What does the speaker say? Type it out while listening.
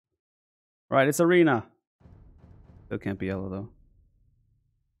Right, it's arena. Still can't be yellow though.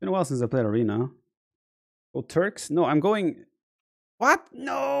 Been a while since I played arena. Oh, Turks? No, I'm going. What?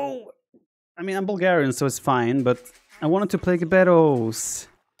 No! I mean, I'm Bulgarian, so it's fine, but I wanted to play Geberos.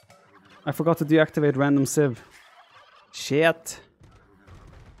 I forgot to deactivate random civ. Shit.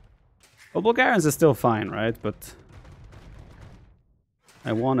 Well, Bulgarians is still fine, right? But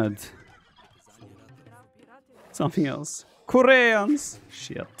I wanted something else. Koreans!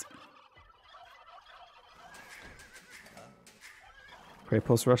 Shit. Great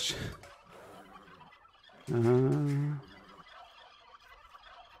post rush.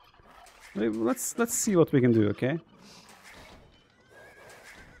 Let's see what we can do, okay?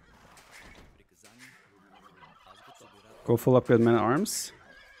 Go full upgrade man at arms.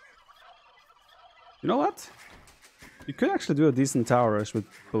 You know what? You could actually do a decent tower rush with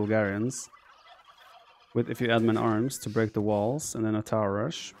Bulgarians. If you add man arms to break the walls and then a tower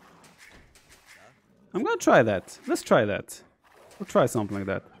rush. I'm gonna try that. Let's try that. We'll try something like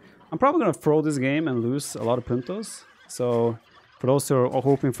that. I'm probably gonna throw this game and lose a lot of puntos. So for those who are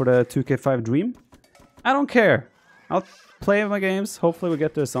hoping for the 2K5 dream, I don't care. I'll play my games. Hopefully we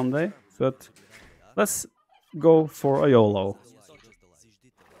get there someday. But let's go for a YOLO.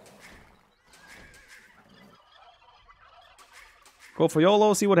 Go for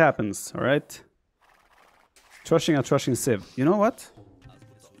YOLO, see what happens, alright? Trusting civ. You know what?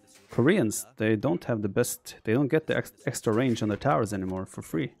 Koreans, they don't have the best... They don't get the extra range on their towers anymore for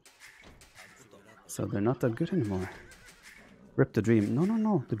free. So they're not that good anymore. Rip the dream.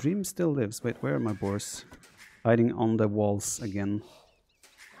 No. The dream still lives. Wait, where are my boars? Hiding on the walls again.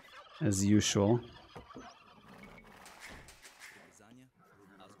 As usual.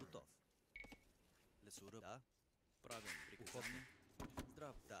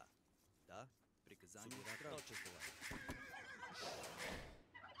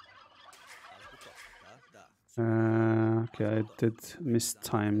 Okay, I did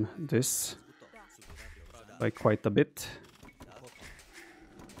mistime this by quite a bit.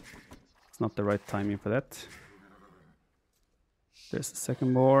 It's not the right timing for that. There's the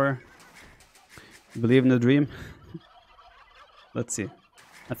second boar. Believe in the dream. Let's see.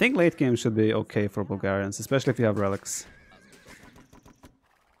 I think late game should be okay for Bulgarians, especially if you have relics.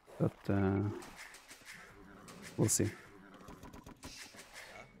 But we'll see.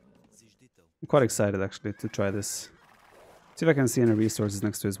 I'm quite excited actually to try this. See if I can see any resources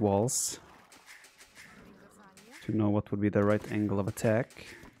next to his walls. To know what would be the right angle of attack.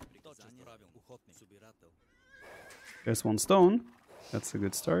 There's one stone. That's a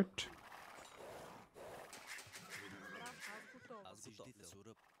good start.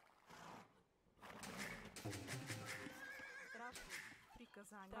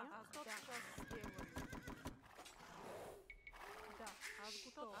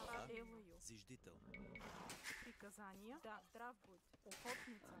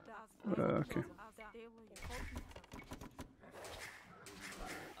 Okay.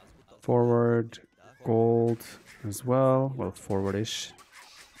 Forward, gold as well. Well, forward-ish.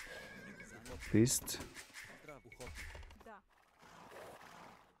 At least.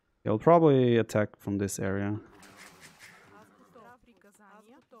 He'll probably attack from this area.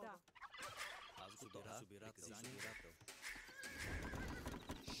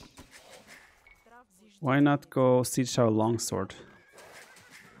 Why not go Siege Tower Longsword?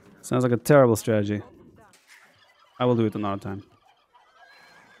 Sounds like a terrible strategy. I will do it another time.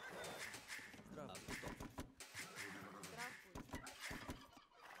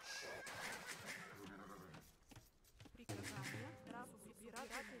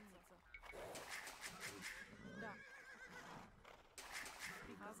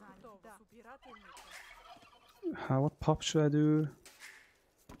 What pop should I do?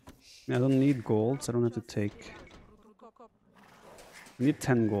 I don't need gold, so I don't have to take... I need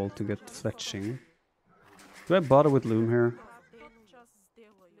 10 gold to get fletching. Do I bother with loom here?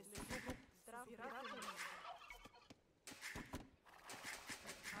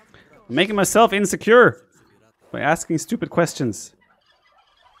 I'm making myself insecure by asking stupid questions.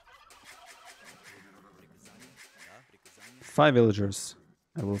 5 villagers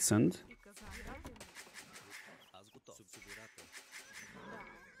I will send.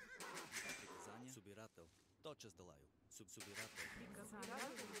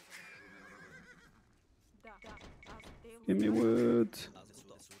 Give me wood.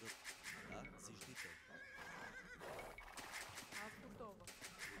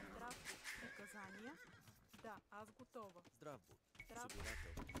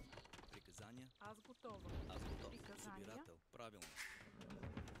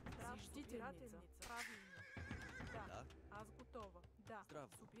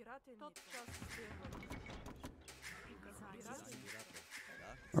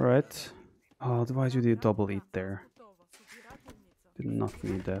 Alright. Oh, why did you double eat there? Did not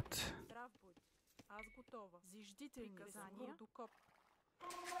need that.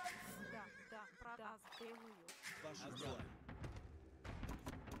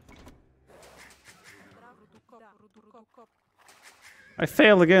 I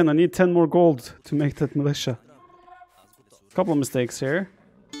failed again. I need 10 more gold to make that militia. Couple of mistakes here.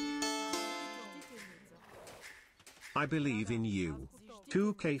 I believe in you.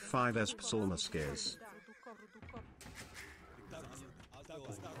 2k5 as psalmaskers.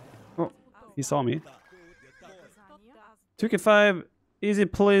 Oh, he saw me. 2k5, easy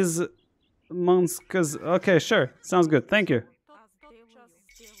please, Monskas. Okay, sure. Sounds good. Thank you.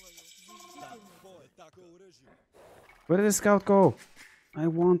 Where did the scout go? I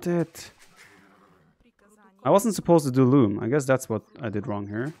want it. I wasn't supposed to do loom. I guess that's what I did wrong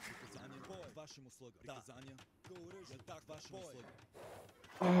here.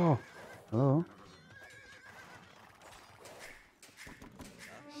 Oh. Oh.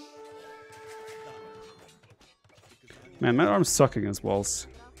 Man, my arms suck against walls.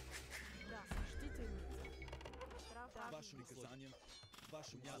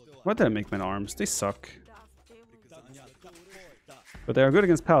 Why did I make my arms? They suck. But they are good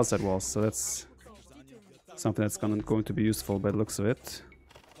against palisade walls, so that's something that's going to be useful by the looks of it.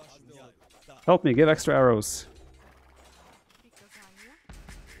 Help me, give extra arrows.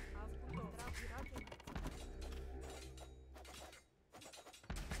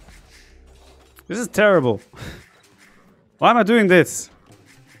 This is terrible. Why am I doing this?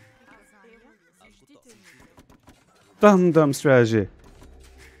 Dumb strategy.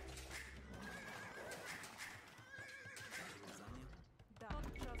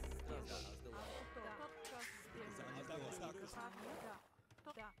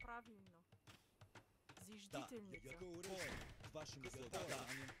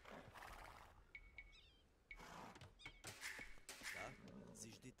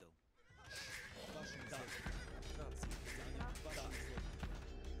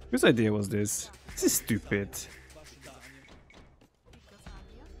 Whose idea was this? This is stupid.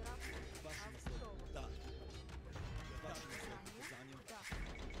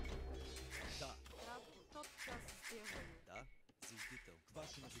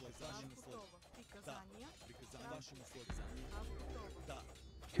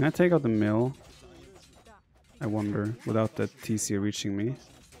 Can I take out the mill? I wonder, without that TC reaching me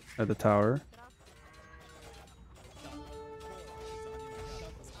at the tower.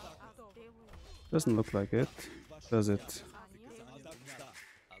 Doesn't look like it, does it?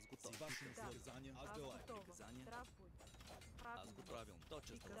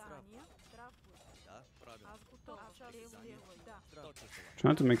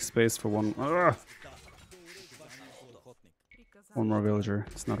 Trying to make space for one. Ugh! One more villager.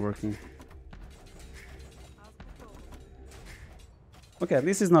 It's not working. Okay, at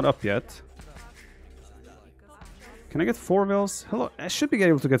least he's not up yet. Can I get 4 vills? Hello, I should be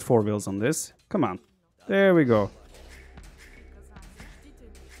able to get 4 vills on this. Come on. There we go.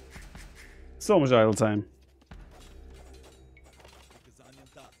 So much idle time.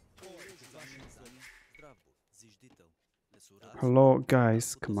 Hello,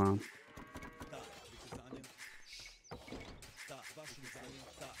 guys. Come on.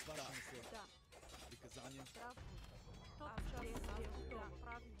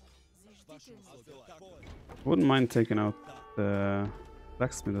 Wouldn't mind taking out the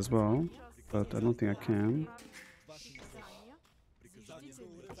blacksmith as well, but I don't think I can.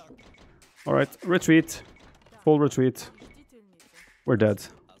 Alright, retreat. Full retreat. We're dead.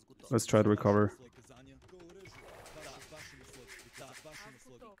 Let's try to recover.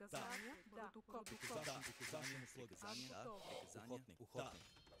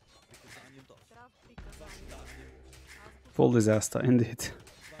 Full disaster, indeed.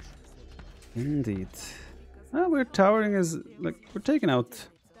 Indeed. Ah, we're towering as, like, we're taking out.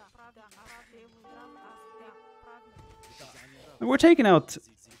 We're taking out,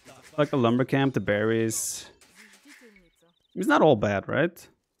 like, a lumber camp, the berries. It's not all bad, right?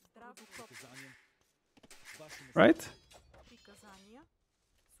 Right?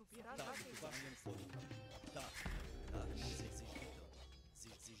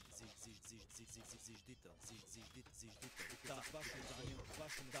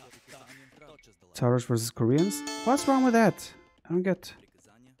 Towers versus Koreans? What's wrong with that? I don't get.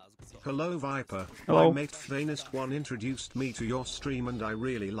 Hello Viper. Hello. My mate Vanest1 introduced me to your stream and I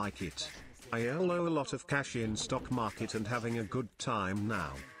really like it. I owe a lot of cash in stock market and having a good time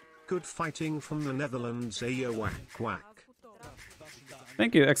now. good fighting from the Netherlands. Ayo whack whack.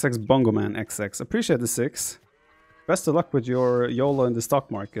 Thank you, XX Bongo Man XX. Appreciate the 6. Best of luck with your YOLO in the stock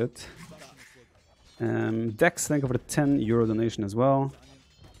market. Dex, thank you for the €10 donation as well.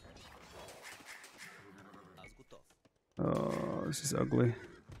 Oh, this is ugly.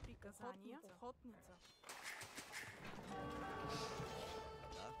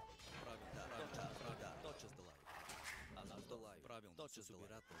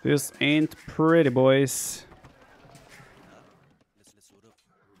 This ain't pretty, boys.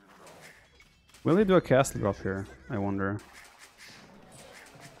 Will he do a castle drop here? I wonder.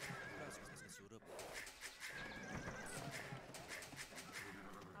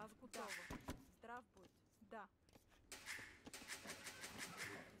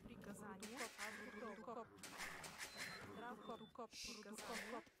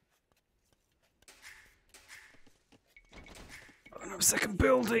 Oh, no, second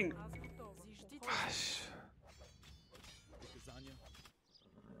building.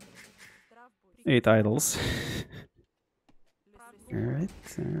 8 idols. Alright,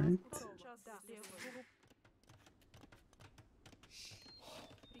 alright.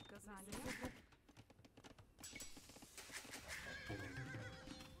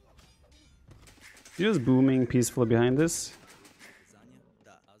 Just booming peacefully behind this.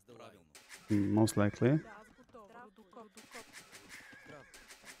 Most likely.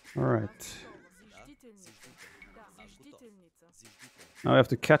 Alright. Now we have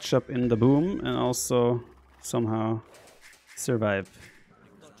to catch up in the boom and also somehow survive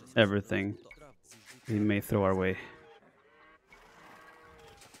everything he may throw our way.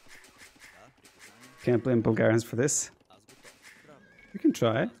 Can't blame Bulgarians for this. We can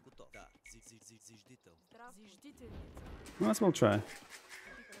try. Might as well try.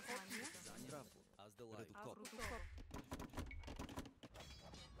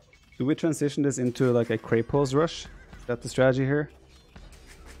 Do we transition this into like a Krapos rush? Is that the strategy here?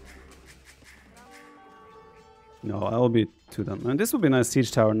 No, I'll be too dumb. And this would be a nice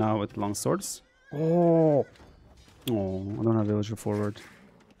siege tower now with long swords. Oh, I don't have villager forward.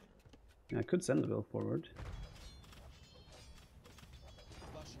 Yeah, I could send the villager forward.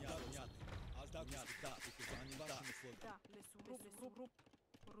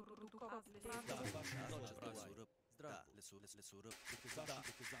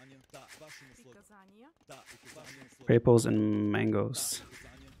 Krapos and mangoes.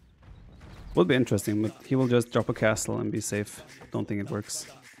 Would be interesting, but he will just drop a castle and be safe. Don't think it works.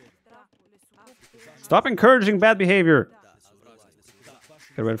 Stop encouraging bad behavior!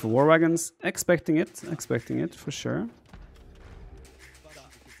 Get ready for war wagons. Expecting it for sure.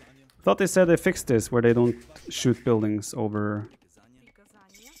 Thought they said they fixed this, where they don't shoot buildings over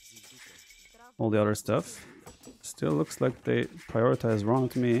all the other stuff. Still looks like they prioritize wrong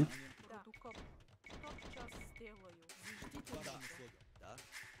to me.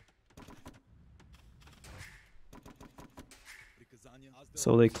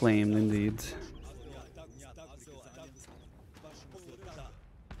 So they claimed, indeed.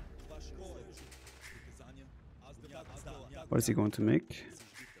 What is he going to make?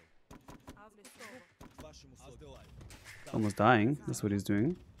 Almost dying. That's what he's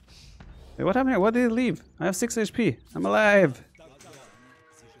doing. Wait, what happened here? Why did he leave? I have 6 HP. I'm alive.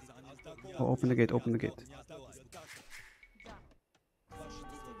 Oh, open the gate. Open the gate.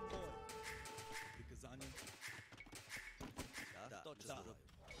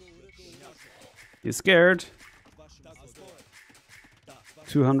 He's scared.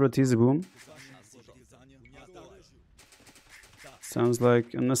 200 teasy boom. Sounds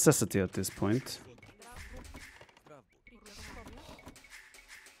like a necessity at this point.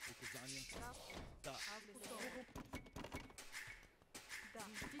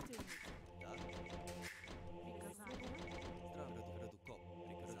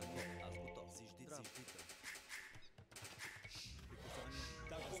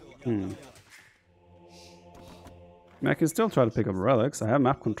 I can still try to pick up relics. I have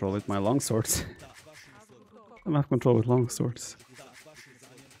map control with my longswords. I have map control with longswords.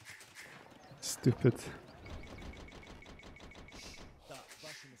 Stupid.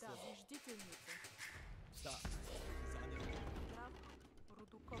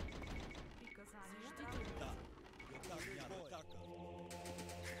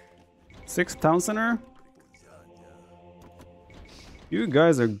 Sixth town center? You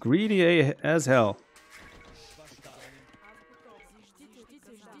guys are greedy as hell.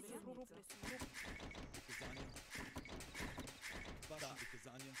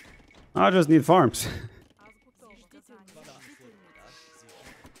 I just need farms.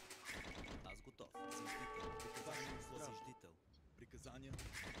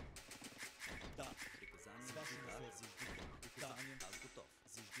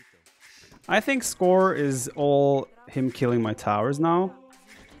 I think score is all him killing my towers now.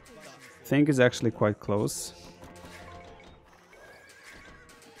 I think is actually quite close.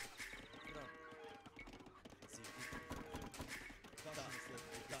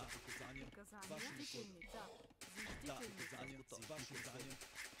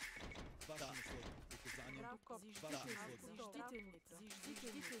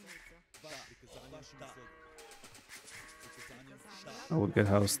 I would get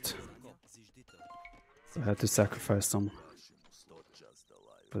housed. I had to sacrifice some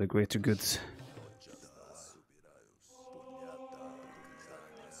for the greater good.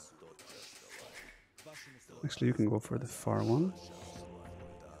 Actually, you can go for the far one.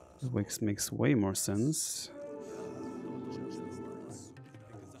 Which makes way more sense.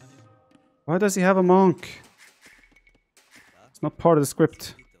 Why does he have a monk? It's not part of the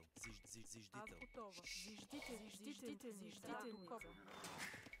script.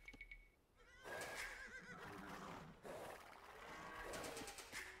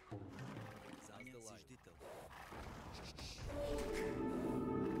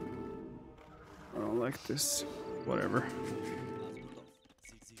 I don't like this. Whatever.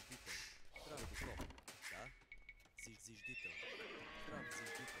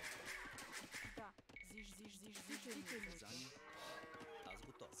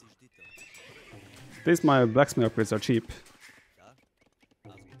 At least my blacksmith upgrades are cheap.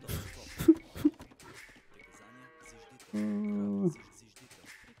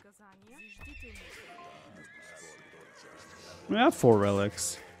 We have 4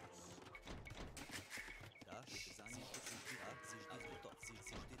 relics.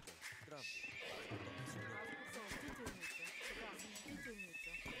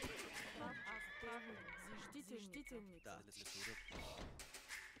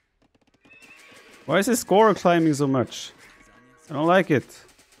 Why is his score climbing so much? I don't like it.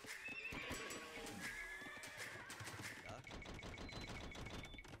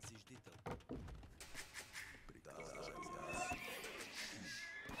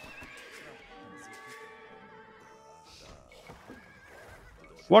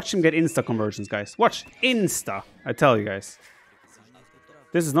 Watch him get insta conversions, guys. Watch insta. I tell you guys.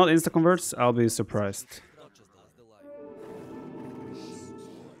 This is not insta converts. I'll be surprised.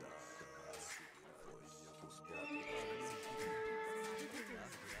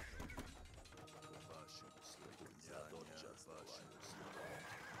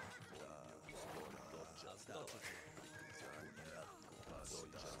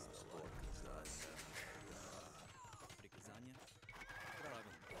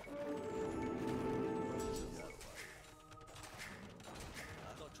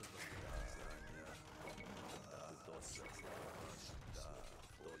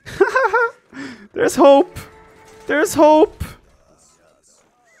 There's hope! There's hope!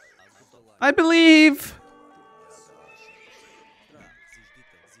 I believe!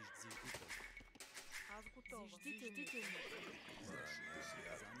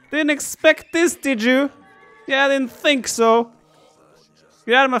 Didn't expect this, did you? Yeah, I didn't think so.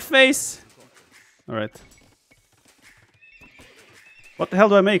 Get out of my face. Alright. What the hell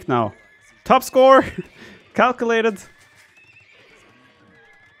do I make now? Top score! Calculated.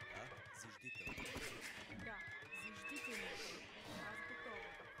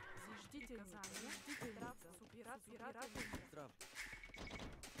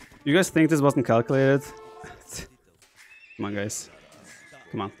 You guys think this wasn't calculated? Come on, guys.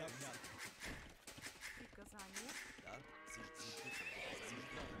 Come on.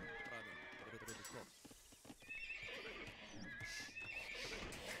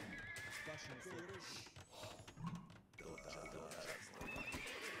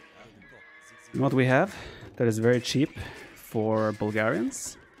 You know what we have that is very cheap for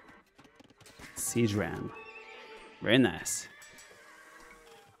Bulgarians? Siege Ram. Very nice.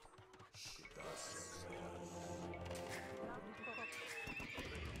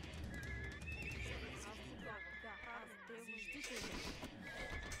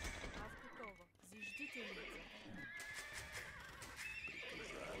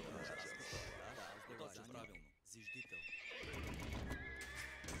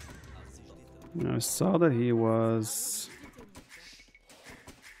 I saw that he was...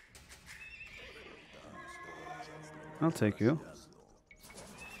 I'll take you.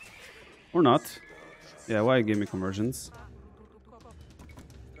 Or not. Yeah, why give me conversions?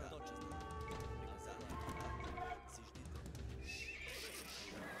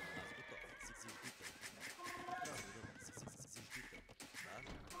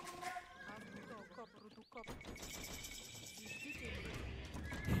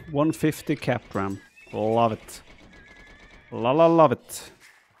 $150 cap ram. Love it. Love it.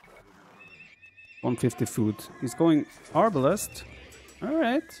 150 food. He's going Arbalest.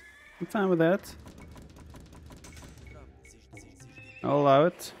 Alright. I'm fine with that. I'll allow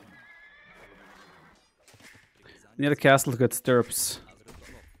it. Near the castle to get stirrups.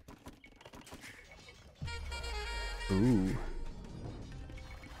 Ooh.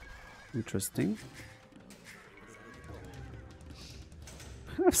 Interesting.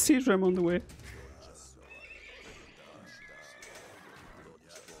 I have siege ram on the way.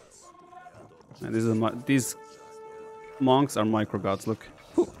 And these monks are micro gods. Look.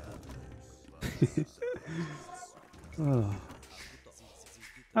 Oh.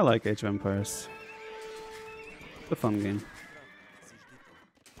 I like Age of Empires. It's a fun game.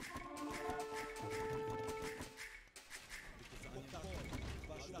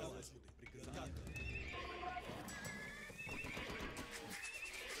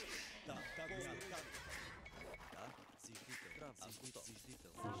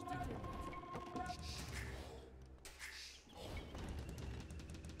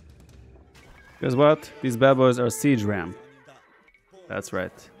 Guess what? These bad boys are siege ram. That's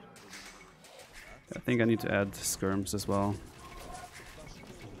right. I think I need to add skirms as well.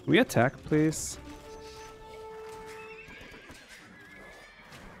 Can we attack, please?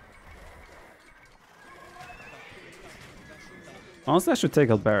 Honestly, I should take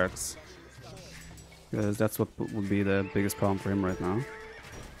out barracks. Because that's what would be the biggest problem for him right now.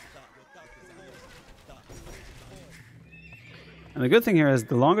 And the good thing here is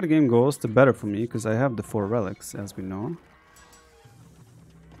the longer the game goes, the better for me, because I have the 4 relics, as we know.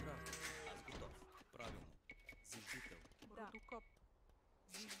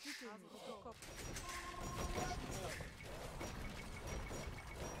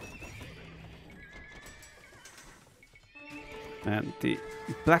 And the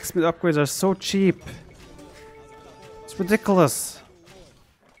blacksmith upgrades are so cheap. It's ridiculous.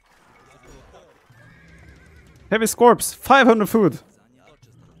 Heavy scorps, 500 food.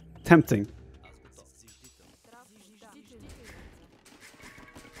 Tempting.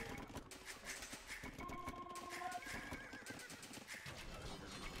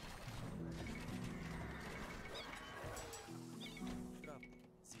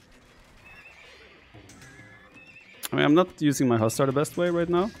 I mean, I'm not using my Hussar the best way right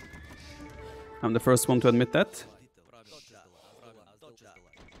now. I'm the first one to admit that.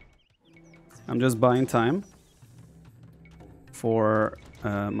 I'm just buying time for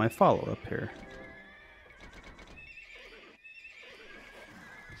my follow-up here.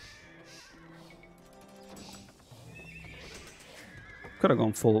 Could have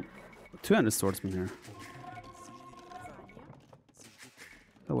gone full two-handed swordsman here.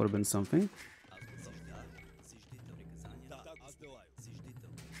 That would have been something.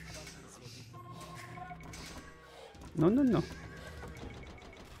 No, no, no.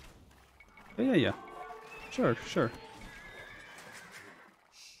 Yeah. Sure.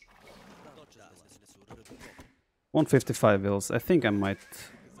 155 bills. I think I might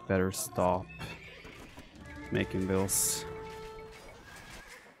better stop making bills.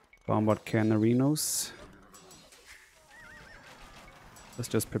 Bombard Canarinos. Let's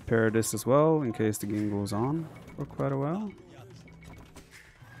just prepare this as well in case the game goes on for quite a while.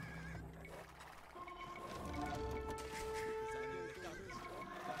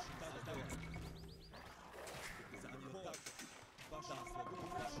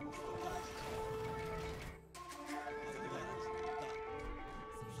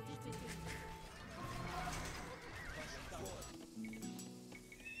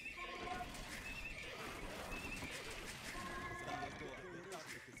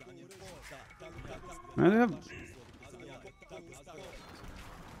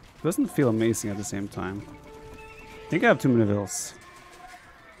 Doesn't feel amazing at the same time. I think I have too many vills.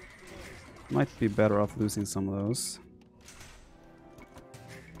 Might be better off losing some of those.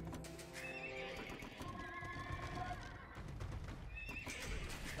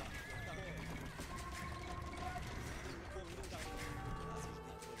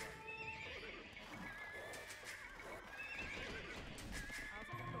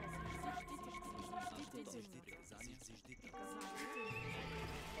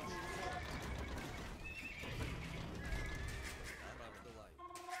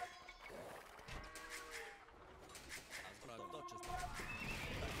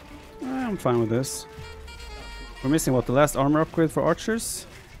 I'm fine with this. We're missing what, the last armor upgrade for archers?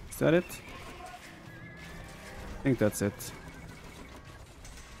 Is that it? I think that's it.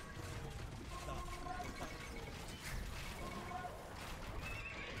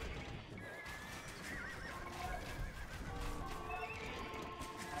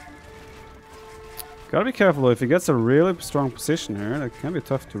 Gotta be careful though, if he gets a really strong position here, that can be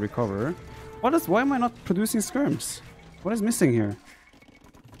tough to recover. Why am I not producing skirms? What is missing here?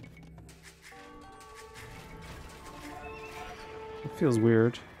 It feels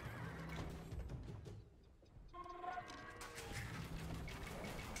weird.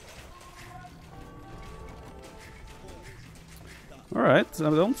 Alright, I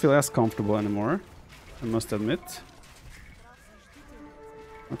don't feel as comfortable anymore, I must admit.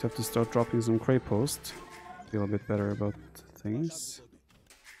 Might have to start dropping some Cray Post. Feel a bit better about things.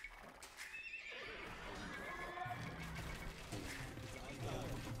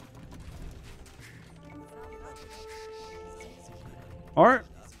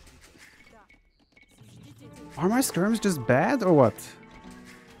 Are my skirms just bad or what?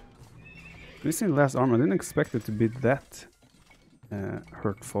 Missing the last arm, I didn't expect it to be that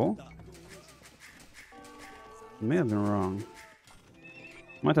hurtful. May have been wrong.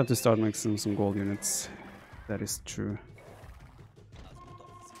 Might have to start mixing some gold units. That is true.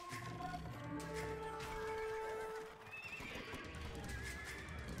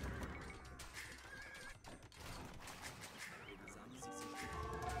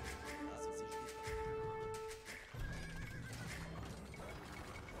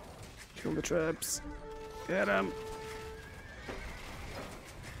 Kill the traps. Get him.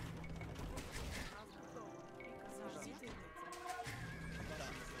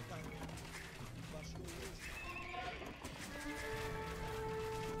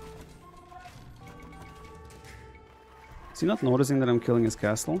 Is he not noticing that I'm killing his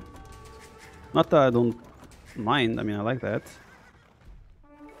castle? Not that I don't mind, I mean I like that.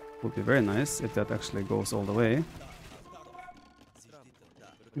 Would be very nice if that actually goes all the way.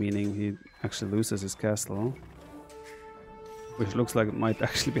 Meaning he actually loses his castle. Which looks like it might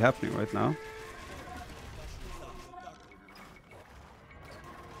actually be happening right now.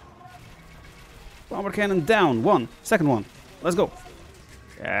 Bomber cannon down! One! Second one! Let's go!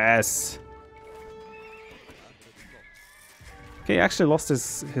 Yes! Okay, he actually lost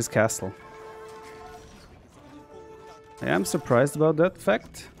his castle. I am surprised about that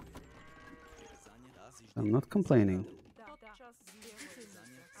fact. I'm not complaining.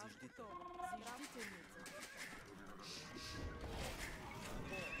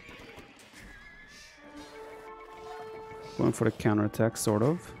 Going for the counterattack, sort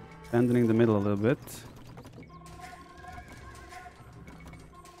of. Abandoning the middle a little bit.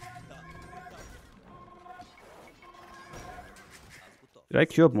 Did I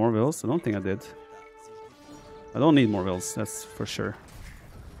queue up more wills? I don't think I did. I don't need more wills, that's for sure.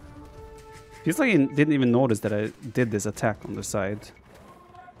 Feels like he didn't even notice that I did this attack on the side.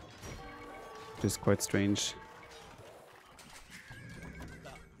 Which is quite strange.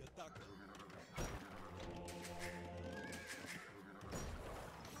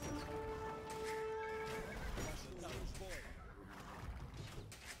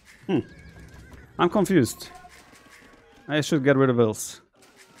 I'm confused. I should get rid of wills.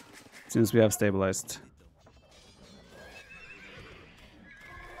 Since we have stabilized.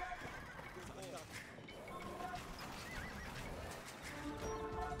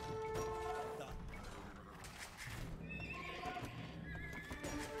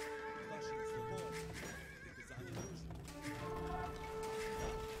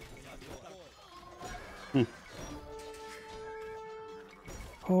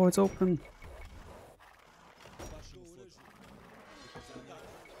 Oh, it's open.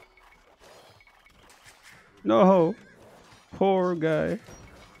 No! Poor guy.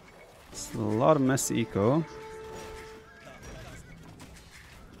 It's a lot of messy eco.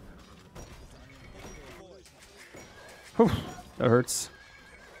 Whew, that hurts.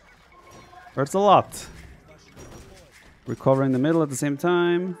 Hurts a lot. Recovering the middle at the same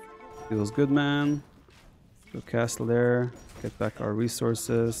time. Feels good, man. Go castle there. Get back our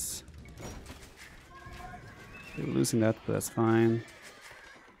resources. We're losing that, but that's fine.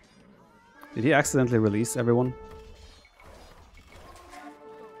 Did he accidentally release everyone?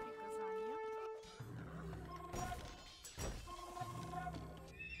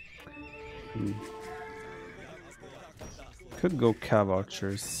 Could go Cav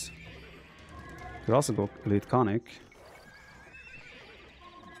Archers. Could also go Elite Conic.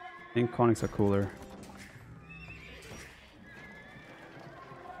 I think Conics are cooler.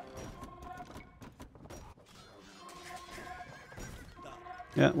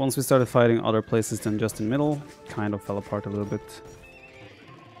 Yeah, once we started fighting other places than just in middle, kind of fell apart a little bit.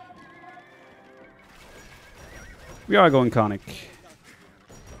 We are going Conic.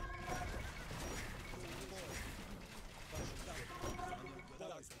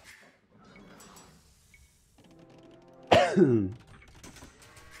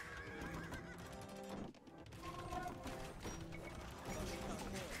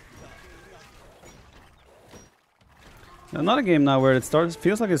 Another game now where it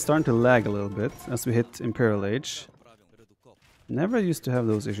feels like it's starting to lag a little bit as we hit Imperial Age. Never used to have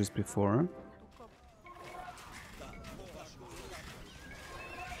those issues before.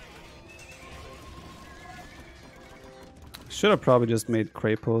 Should have probably just made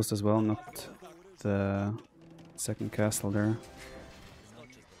Cray Post as well, not the second castle there.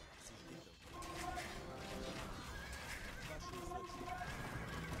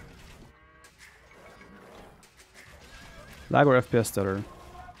 Lag or FPS stutter?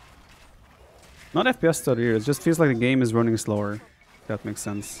 Not FPS stutter here, it just feels like the game is running slower. If that makes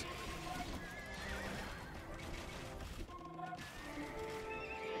sense.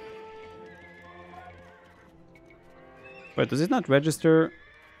 Wait, does it not register?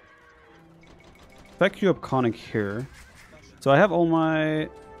 If I queue up Conic here, so I have all my...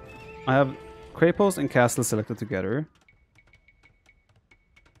 I have Craypost and Castle selected together.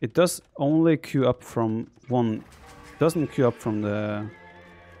 It does only queue up from one... doesn't queue up from the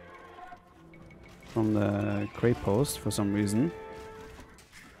Craypost for some reason.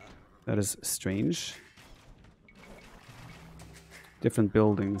 That is strange. Different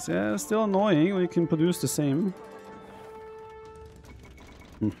buildings. Yeah, still annoying when you can produce the same.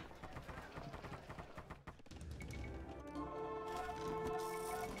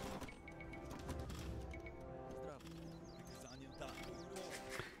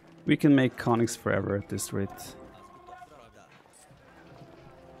 We can make conics forever at this rate.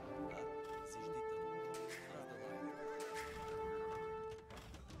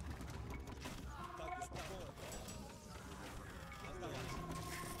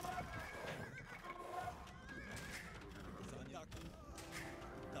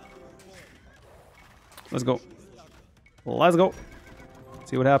 Let's go. Let's go.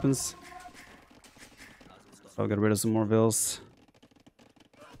 See what happens. I'll get rid of some more vills.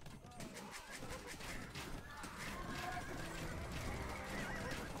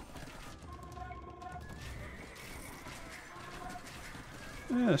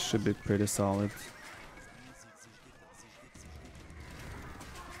 Yeah, should be pretty solid.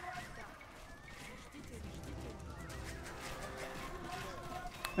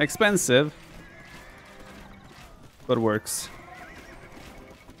 Expensive, but works.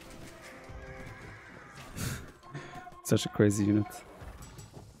 Such a crazy unit.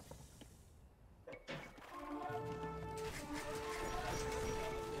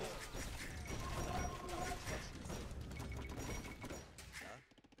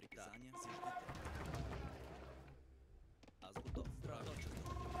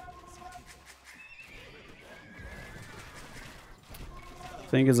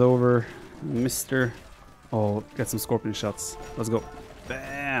 Thing is over, Mr. Oh, get some scorpion shots. Let's go.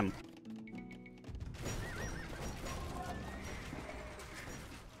 Bam!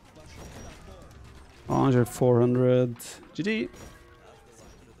 $100, 400. GG.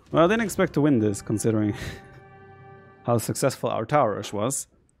 Well, I didn't expect to win this, considering how successful our tower rush was.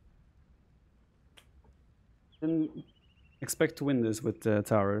 Didn't expect to win this with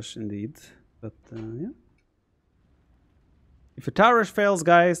tower rush, indeed. But, yeah. If your tower rush fails,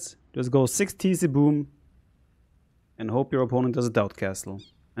 guys, just go 6 TC boom and hope your opponent does a doubt castle.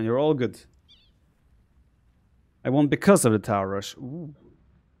 And you're all good. I won because of the tower rush. Ooh.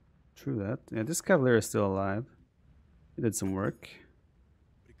 True that. Yeah, this cavalier is still alive. He did some work.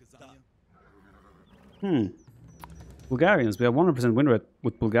 Bulgarians. We have 100% win rate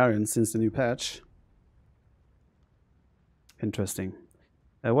with Bulgarians since the new patch. Interesting.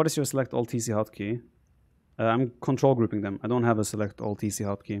 What is your select all TC hotkey? I'm control grouping them. I don't have a select all TC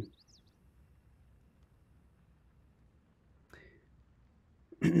hotkey.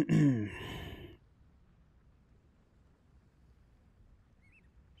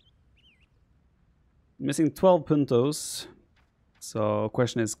 Missing 12 puntos. So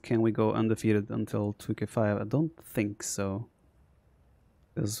question is, can we go undefeated until 2k5? I don't think so.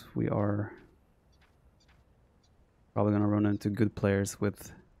 Because we are probably going to run into good players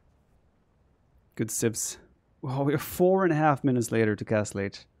with good civs. Wow, we are 4.5 minutes later to Castle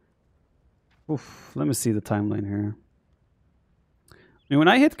Age. Oof, let me see the timeline here. I mean, when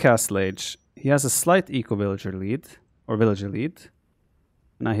I hit Castle Age, he has a slight eco-villager lead, or villager lead.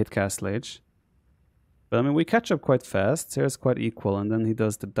 And I hit Castle Age. But I mean, we catch up quite fast. Sarah's quite equal, and then he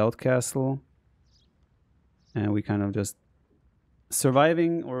does the Doubt Castle. And we kind of just...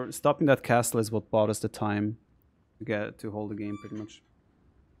 surviving or stopping that castle is what bought us the time to hold the game, pretty much.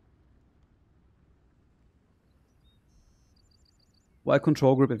 Why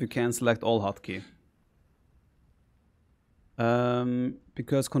control group if you can't select all hotkey?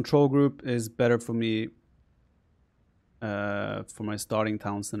 Because control group is better for me for my starting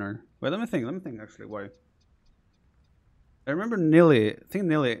town center. Wait, let me think actually. Why? I remember Nilly, I think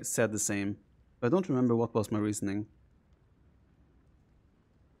Nilly said the same, but I don't remember what was my reasoning.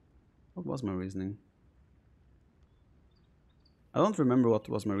 What was my reasoning? I don't remember what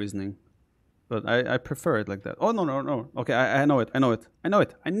was my reasoning, but I prefer it like that. Oh, no, no, no. Okay, I know it. I know it. I know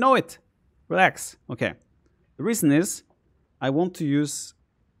it. I know it. Relax. Okay. The reason is I want to use,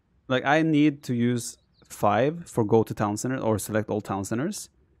 like, I need to use 5 for go to town center or select all town centers.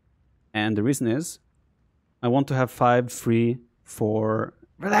 And the reason is I want to have 5 free for,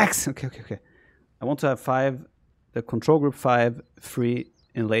 relax. Okay, okay, okay. I want to have 5, the control group 5 free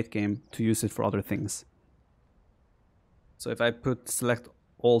in late game to use it for other things. So if I put select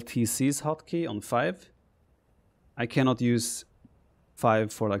all TCs hotkey on 5, I cannot use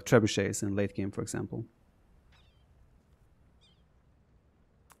 5 for like trebuchets in late game, for example.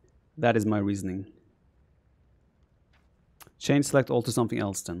 That is my reasoning. Change select all to something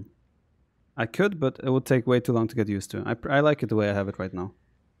else then. I could, but it would take way too long to get used to. I like it the way I have it right now.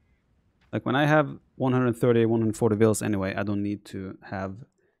 Like when I have 130, 140 vills anyway, I don't need to have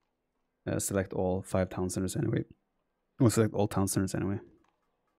select all 5 town centers anyway. Or select all town centers anyway.